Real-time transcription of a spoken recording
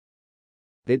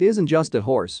It isn't just a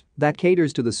horse that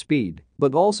caters to the speed,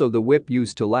 but also the whip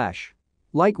used to lash.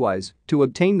 Likewise, to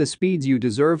obtain the speeds you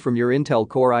deserve from your Intel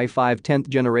Core i5 10th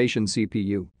generation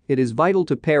CPU, it is vital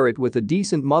to pair it with a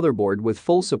decent motherboard with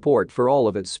full support for all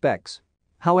of its specs.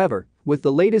 However, with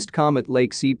the latest Comet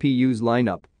Lake CPU's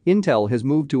lineup, Intel has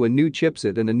moved to a new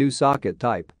chipset and a new socket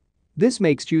type. This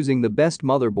makes choosing the best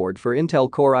motherboard for Intel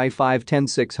Core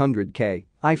i5-10600K,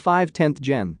 i5 10th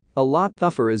Gen, a lot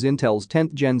tougher as Intel's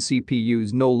 10th Gen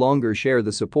CPUs no longer share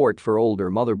the support for older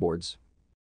motherboards.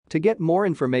 To get more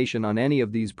information on any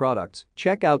of these products,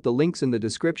 check out the links in the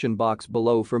description box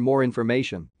below for more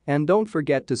information, and don't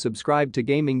forget to subscribe to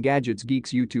Gaming Gadgets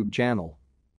Geeks YouTube channel.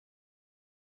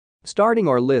 Starting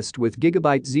our list with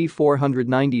GIGABYTE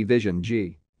Z490 Vision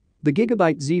G. The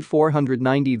GIGABYTE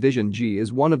Z490 Vision G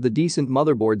is one of the decent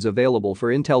motherboards available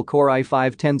for Intel Core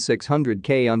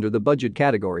i5-10600K under the budget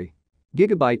category.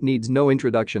 GIGABYTE needs no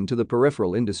introduction to the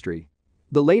peripheral industry.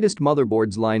 The latest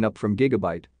motherboards lineup from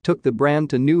GIGABYTE took the brand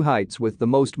to new heights with the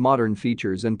most modern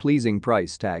features and pleasing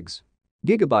price tags.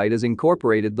 GIGABYTE has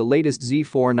incorporated the latest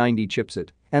Z490 chipset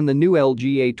and the new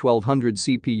LGA 1200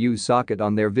 CPU socket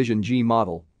on their Vision G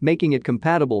model, making it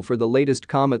compatible for the latest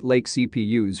Comet Lake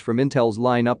CPUs from Intel's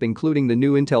lineup, including the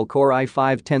new Intel Core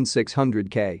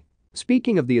i5-10600K.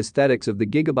 Speaking of the aesthetics of the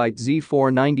GIGABYTE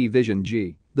Z490 Vision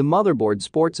G, the motherboard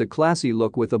sports a classy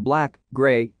look with a black,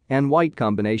 gray, and white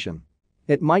combination.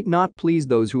 It might not please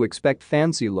those who expect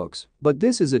fancy looks, but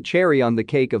this is a cherry on the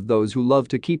cake of those who love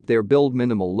to keep their build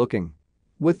minimal looking.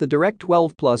 With the direct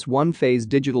 12+ one-phase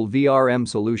digital VRM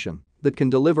solution that can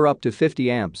deliver up to 50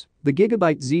 amps, the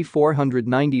GIGABYTE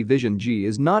Z490 Vision G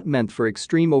is not meant for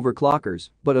extreme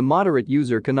overclockers, but a moderate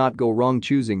user cannot go wrong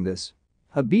choosing this.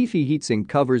 A beefy heatsink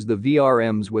covers the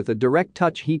VRMs with a direct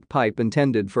touch heat pipe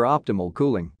intended for optimal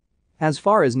cooling. As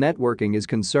far as networking is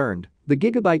concerned, the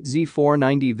GIGABYTE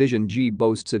Z490 Vision G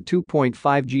boasts a 2.5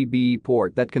 GBE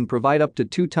port that can provide up to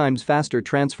 2 times faster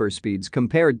transfer speeds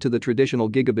compared to the traditional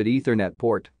gigabit Ethernet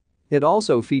port. It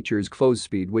also features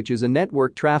GFOSpeed, which is a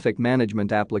network traffic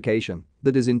management application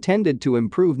that is intended to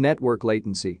improve network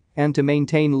latency and to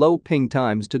maintain low ping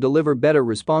times to deliver better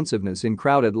responsiveness in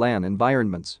crowded LAN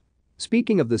environments.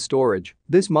 Speaking of the storage,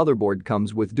 this motherboard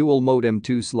comes with dual-mode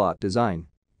M2 slot design.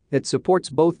 It supports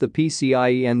both the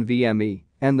PCIe NVMe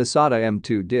and the SATA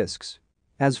M2 disks.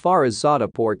 As far as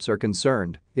SATA ports are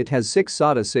concerned, it has 6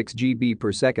 SATA 6 GB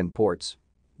per second ports.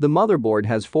 The motherboard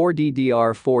has 4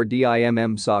 DDR4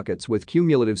 DIMM sockets with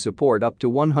cumulative support up to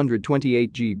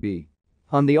 128 GB.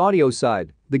 On the audio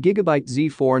side, the GIGABYTE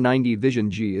Z490 Vision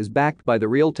G is backed by the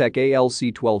Realtek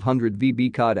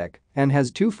ALC1200VB codec and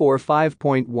has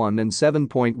 245.1 and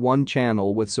 7.1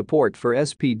 channel with support for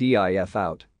SPDIF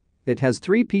out. It has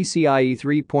 3 PCIe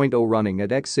 3.0 running at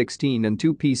X16 and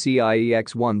 2 PCIe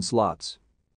X1 slots.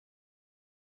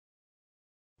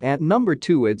 At number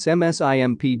 2, it's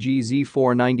MSI-MPG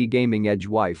Z490 Gaming Edge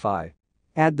Wi-Fi.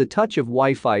 Add the touch of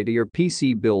Wi-Fi to your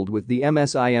PC build with the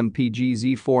MSI-MPG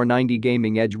Z490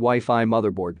 Gaming Edge Wi-Fi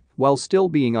motherboard while still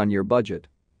being on your budget.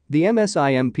 The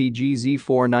MSI-MPG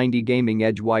Z490 Gaming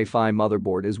Edge Wi-Fi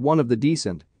motherboard is one of the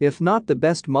decent, if not the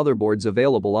best motherboards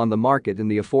available on the market in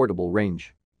the affordable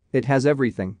range. It has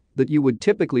everything that you would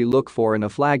typically look for in a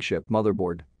flagship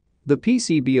motherboard. The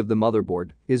PCB of the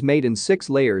motherboard is made in 6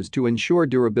 layers to ensure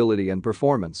durability and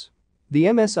performance. The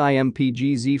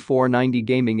MSI-MPG Z490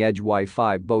 Gaming Edge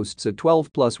Wi-Fi boasts a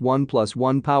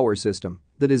 12+1+1 power system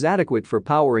that is adequate for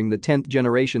powering the 10th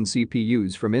generation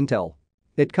CPUs from Intel.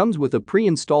 It comes with a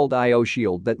pre-installed I/O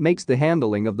shield that makes the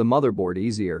handling of the motherboard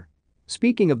easier.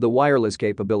 Speaking of the wireless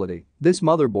capability, this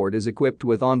motherboard is equipped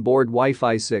with onboard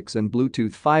Wi-Fi 6 and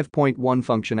Bluetooth 5.1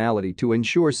 functionality to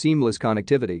ensure seamless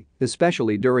connectivity,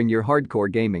 especially during your hardcore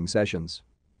gaming sessions.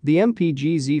 The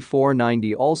MPG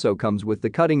Z490 also comes with the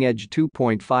cutting-edge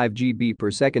 2.5 GB per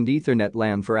second Ethernet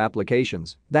LAN for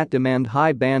applications that demand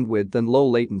high bandwidth and low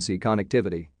latency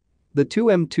connectivity. The 2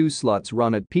 M2 slots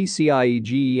run at PCIe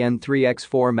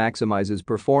Gen3x4 maximizes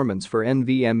performance for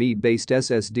NVMe-based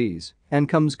SSDs and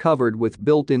comes covered with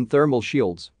built-in thermal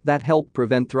shields that help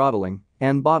prevent throttling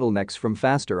and bottlenecks from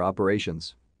faster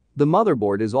operations. The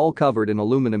motherboard is all covered in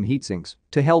aluminum heatsinks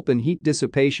to help in heat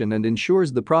dissipation and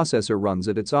ensures the processor runs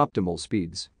at its optimal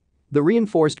speeds. The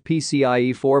reinforced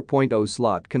PCIe 4.0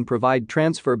 slot can provide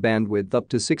transfer bandwidth up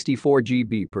to 64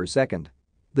 GB per second.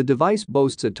 The device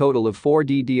boasts a total of 4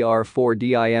 DDR4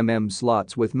 DIMM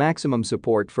slots with maximum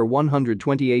support for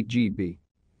 128 GB.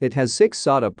 It has 6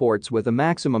 SATA ports with a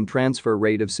maximum transfer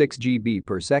rate of 6 GB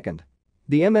per second.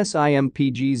 The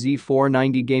MSI-MPG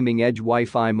Z490 Gaming Edge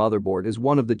Wi-Fi motherboard is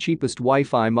one of the cheapest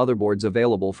Wi-Fi motherboards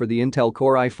available for the Intel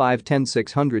Core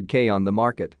i5-10600K on the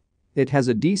market. It has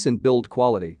a decent build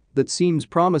quality that seems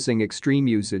promising extreme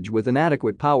usage with an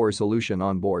adequate power solution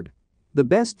on board. The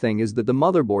best thing is that the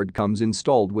motherboard comes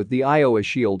installed with the iOS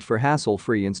Shield for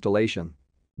hassle-free installation.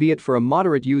 Be it for a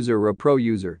moderate user or a pro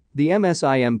user, the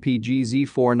MSI MPG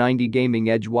Z490 Gaming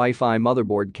Edge Wi-Fi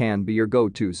motherboard can be your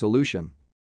go-to solution.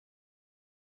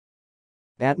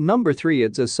 At number 3,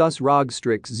 it's ASUS ROG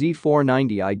STRIX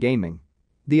Z490i Gaming.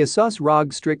 The ASUS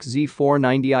ROG STRIX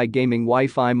Z490i Gaming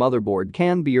Wi-Fi motherboard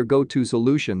can be your go-to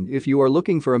solution if you are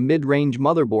looking for a mid-range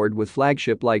motherboard with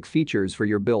flagship-like features for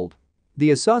your build.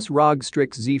 The ASUS ROG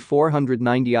STRIX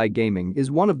Z490i Gaming is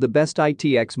one of the best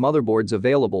ITX motherboards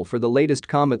available for the latest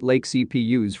Comet Lake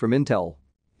CPUs from Intel.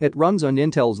 It runs on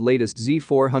Intel's latest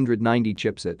Z490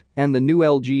 chipset and the new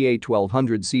LGA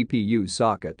 1200 CPU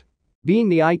socket. Being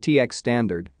the ITX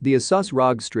standard, the ASUS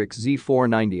ROG STRIX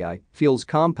Z490i feels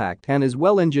compact and is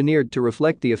well engineered to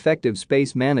reflect the effective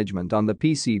space management on the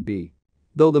PCB.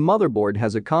 Though the motherboard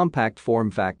has a compact form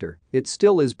factor, it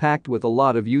still is packed with a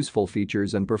lot of useful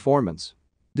features and performance.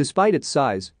 Despite its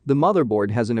size, the motherboard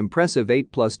has an impressive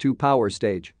 8+2 power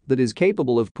stage that is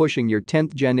capable of pushing your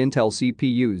 10th gen Intel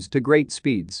CPUs to great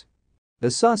speeds.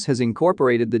 ASUS has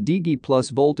incorporated the DG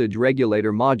Plus voltage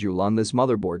regulator module on this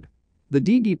motherboard. The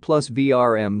DG Plus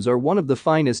VRMs are one of the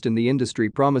finest in the industry,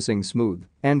 promising smooth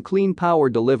and clean power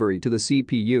delivery to the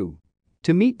CPU.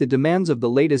 To meet the demands of the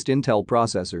latest Intel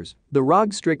processors, the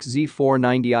ROG STRIX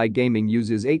Z490i Gaming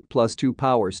uses 8+2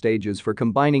 power stages for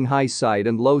combining high-side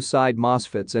and low-side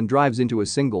MOSFETs and drives into a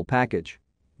single package.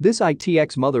 This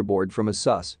ITX motherboard from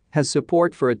ASUS has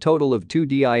support for a total of 2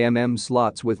 DIMM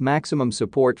slots with maximum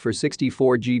support for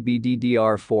 64GB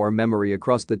DDR4 memory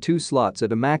across the 2 slots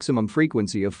at a maximum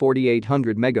frequency of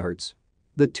 4800 MHz.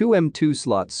 The 2 M2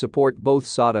 slots support both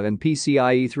SATA and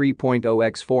PCIe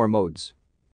 3.0x4 modes.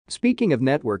 Speaking of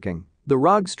networking, the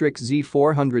ROG STRIX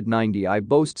Z490i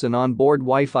boasts an onboard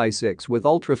Wi-Fi 6 with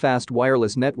ultra-fast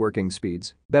wireless networking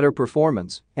speeds, better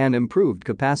performance, and improved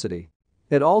capacity.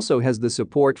 It also has the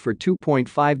support for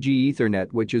 2.5G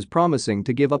Ethernet, which is promising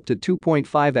to give up to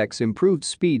 2.5x improved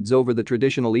speeds over the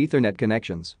traditional Ethernet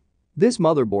connections. This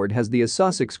motherboard has the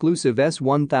ASUS exclusive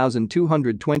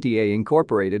S1220A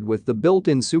incorporated with the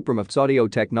built-in SuperMUX audio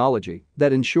technology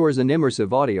that ensures an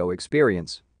immersive audio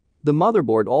experience. The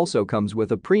motherboard also comes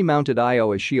with a pre-mounted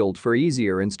iOS Shield for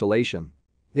easier installation.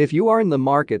 If you are in the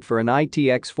market for an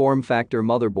ITX form factor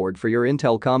motherboard for your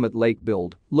Intel Comet Lake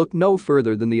build, look no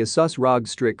further than the ASUS ROG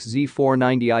STRIX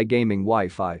Z490i Gaming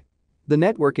Wi-Fi. The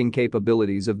networking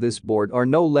capabilities of this board are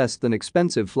no less than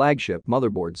expensive flagship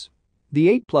motherboards.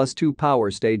 The 8+2 power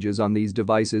stages on these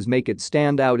devices make it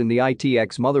stand out in the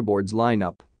ITX motherboards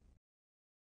lineup.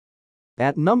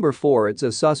 At number 4, it's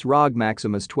ASUS ROG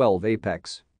MAXIMUS 12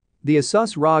 Apex. The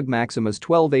ASUS ROG MAXIMUS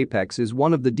 12 Apex is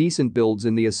one of the decent builds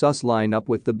in the ASUS lineup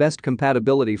with the best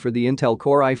compatibility for the Intel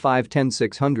Core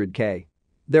i5-10600K.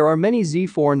 There are many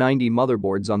Z490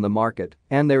 motherboards on the market,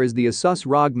 and there is the ASUS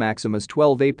ROG MAXIMUS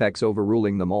 12 Apex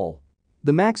overruling them all.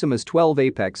 The MAXIMUS 12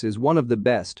 Apex is one of the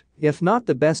best, if not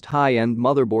the best high-end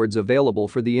motherboards available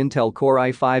for the Intel Core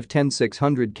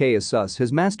i5-10600K. ASUS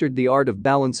has mastered the art of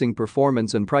balancing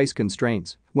performance and price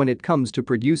constraints when it comes to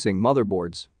producing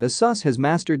motherboards. ASUS has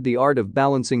mastered the art of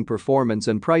balancing performance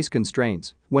and price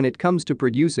constraints when it comes to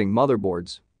producing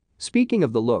motherboards. Speaking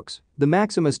of the looks, the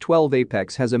MAXIMUS 12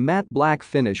 Apex has a matte black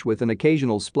finish with an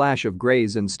occasional splash of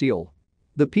grays and steel.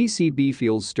 The PCB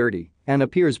feels sturdy and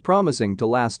appears promising to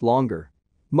last longer.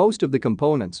 Most of the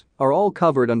components are all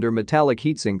covered under metallic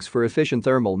heatsinks for efficient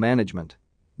thermal management.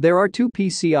 There are 2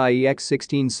 PCIe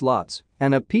X16 slots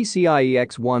and a PCIe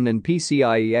X1 and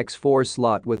PCIe X4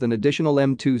 slot with an additional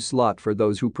M2 slot for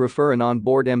those who prefer an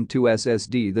onboard M2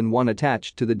 SSD than one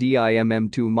attached to the DIMM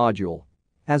M2 module.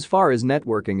 As far as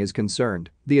networking is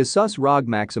concerned, the ASUS ROG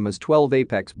MAXIMUS 12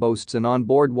 Apex boasts an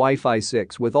onboard Wi-Fi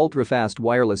 6 with ultra-fast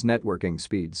wireless networking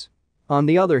speeds. On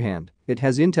the other hand, it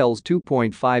has Intel's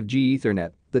 2.5G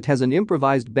Ethernet that has an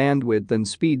improvised bandwidth and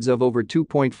speeds of over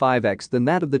 2.5x than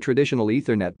that of the traditional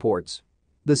Ethernet ports.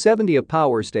 The 70A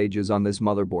power stages on this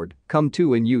motherboard come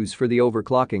in use for the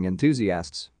overclocking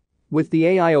enthusiasts. With the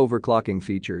AI overclocking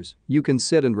features, you can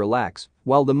sit and relax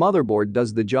while the motherboard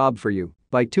does the job for you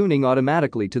by tuning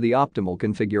automatically to the optimal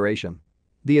configuration.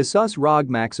 The ASUS ROG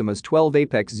MAXIMUS 12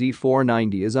 Apex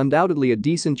Z490 is undoubtedly a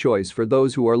decent choice for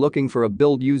those who are looking for a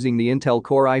build using the Intel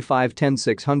Core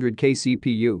i5-10600K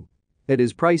CPU. It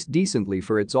is priced decently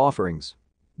for its offerings.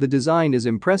 The design is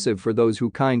impressive for those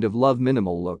who kind of love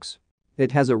minimal looks.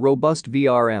 It has a robust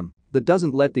VRM that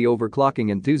doesn't let the overclocking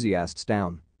enthusiasts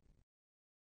down.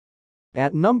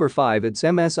 At number 5, it's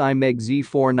MSI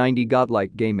Z490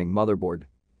 GODLIKE Gaming Motherboard.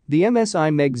 The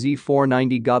MSI MEG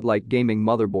Z490 Godlike gaming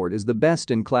motherboard is the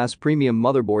best-in-class premium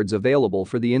motherboards available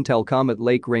for the Intel Comet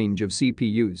Lake range of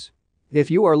CPUs. If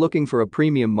you are looking for a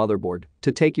premium motherboard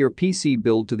to take your PC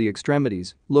build to the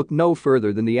extremities, look no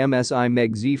further than the MSI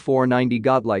MEG Z490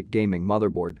 Godlike gaming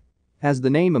motherboard. As the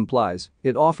name implies,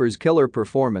 it offers killer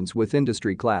performance with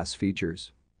industry-class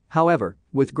features. However,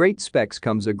 with great specs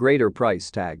comes a greater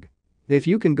price tag. If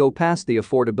you can go past the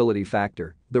affordability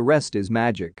factor, the rest is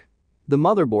magic. The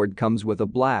motherboard comes with a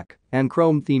black and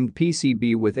chrome-themed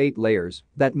PCB with 8 layers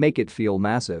that make it feel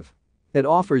massive. It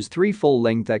offers 3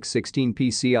 full-length X16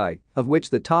 PCI, of which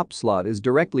the top slot is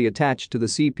directly attached to the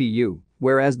CPU,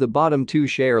 whereas the bottom 2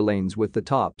 share lanes with the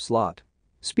top slot.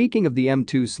 Speaking of the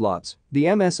M2 slots, the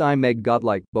MSI MEG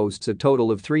Godlike boasts a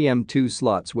total of 3 M2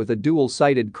 slots with a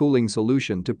dual-sided cooling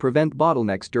solution to prevent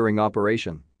bottlenecks during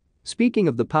operation. Speaking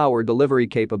of the power delivery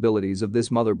capabilities of this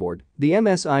motherboard, the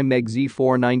MSI MEG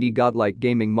Z490 Godlike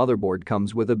gaming motherboard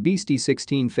comes with a beastie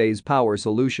 16-phase power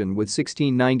solution with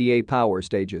 1690A power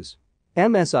stages.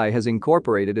 MSI has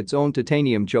incorporated its own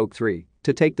titanium choke 3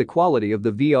 to take the quality of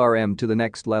the VRM to the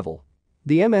next level.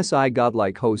 The MSI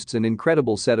Godlike hosts an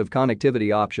incredible set of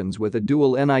connectivity options with a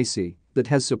dual NIC that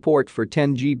has support for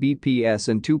 10 Gbps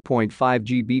and 2.5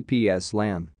 Gbps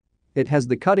LAN. It has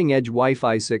the cutting-edge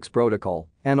Wi-Fi 6 protocol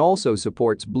and also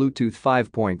supports Bluetooth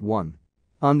 5.1.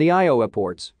 On the I/O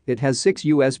ports, it has 6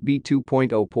 USB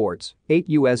 2.0 ports, 8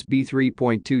 USB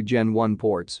 3.2 Gen 1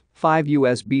 ports, 5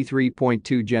 USB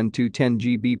 3.2 Gen 2 10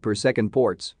 GB per second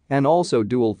ports, and also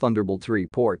dual Thunderbolt 3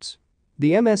 ports.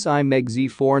 The MSI MEG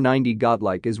Z490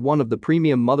 Godlike is one of the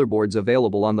premium motherboards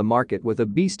available on the market with a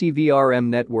beastie VRM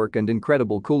network and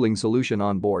incredible cooling solution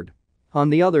on board. On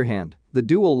the other hand, the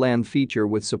dual LAN feature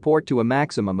with support to a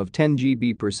maximum of 10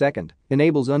 GB per second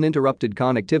enables uninterrupted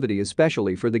connectivity,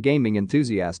 especially for the gaming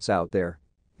enthusiasts out there.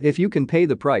 If you can pay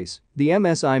the price, the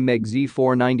MSI MEG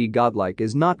Z490 Godlike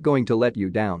is not going to let you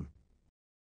down.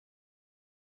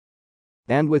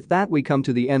 And with that we come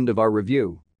to the end of our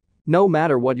review. No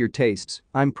matter what your tastes,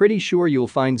 I'm pretty sure you'll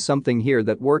find something here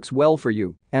that works well for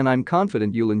you, and I'm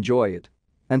confident you'll enjoy it.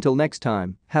 Until next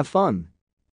time, have fun.